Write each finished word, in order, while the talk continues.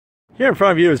Here in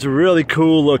front of you is a really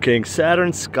cool looking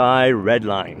Saturn Sky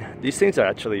Redline. These things are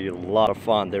actually a lot of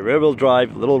fun. They're rear-wheel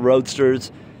drive, little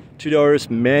roadsters, 2 doors,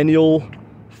 manual,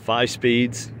 5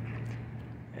 speeds,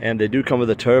 and they do come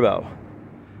with a turbo.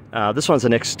 This one's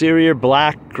an exterior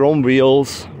black chrome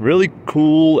wheels, really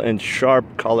cool and sharp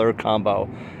color combo.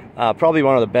 Probably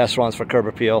one of the best ones for curb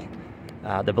appeal.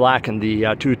 The black and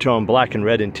the two-tone black and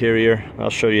red interior. I'll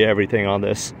show you everything on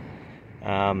this.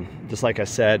 Just like I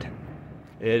said,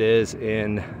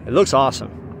 it looks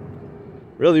awesome.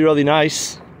 Really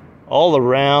nice all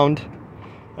around.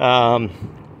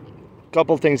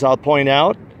 Couple things I'll point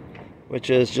out,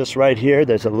 which is just right here,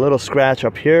 there's a little scratch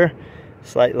up here,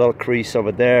 slight little crease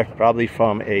over there, probably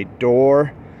from a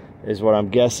door is what I'm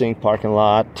guessing, parking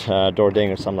lot, door ding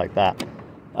or something like that.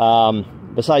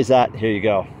 Besides that, here you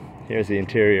go. Here's the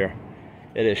interior.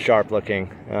 It is sharp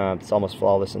looking. It's almost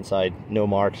flawless inside. No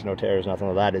marks, no tears, nothing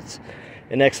like that. It's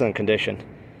in excellent condition.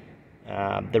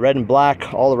 The red and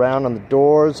black all around on the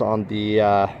doors, on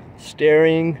the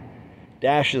steering.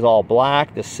 Dash is all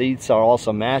black. The seats are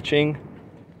also matching.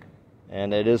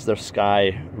 And it is the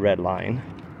Sky Redline.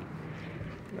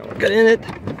 Now we'll get in it.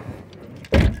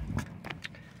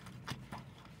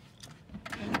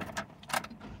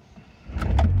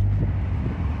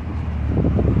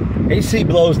 AC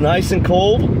blows nice and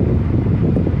cold.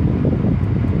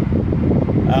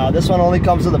 This one only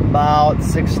comes with about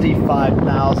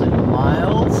 65,000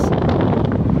 miles.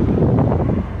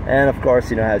 And of course,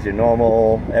 you know, has your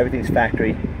normal, everything's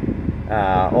factory.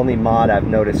 Only mod I've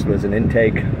noticed was an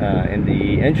intake in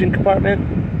the engine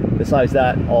compartment. Besides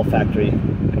that, all factory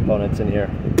components in here.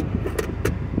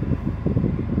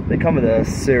 They come with a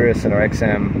Sirius and our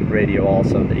XM radio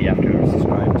also that you have to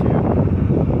subscribe to.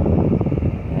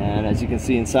 And as you can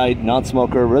see inside,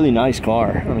 non-smoker, really nice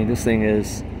car. I mean, this thing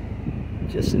is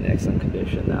just in excellent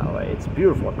condition now. It's a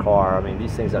beautiful car. I mean,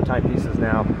 these things are timepieces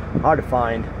now, hard to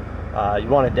find. You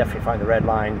want to definitely find the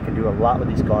Redline. You can do a lot with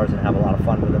these cars and have a lot of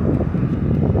fun with them.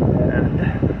 And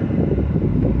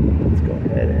let's go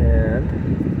ahead and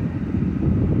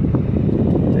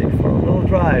take it for a little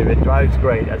drive. It drives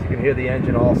great. As you can hear, the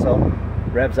engine also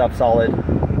revs up solid.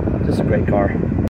 Just a great car.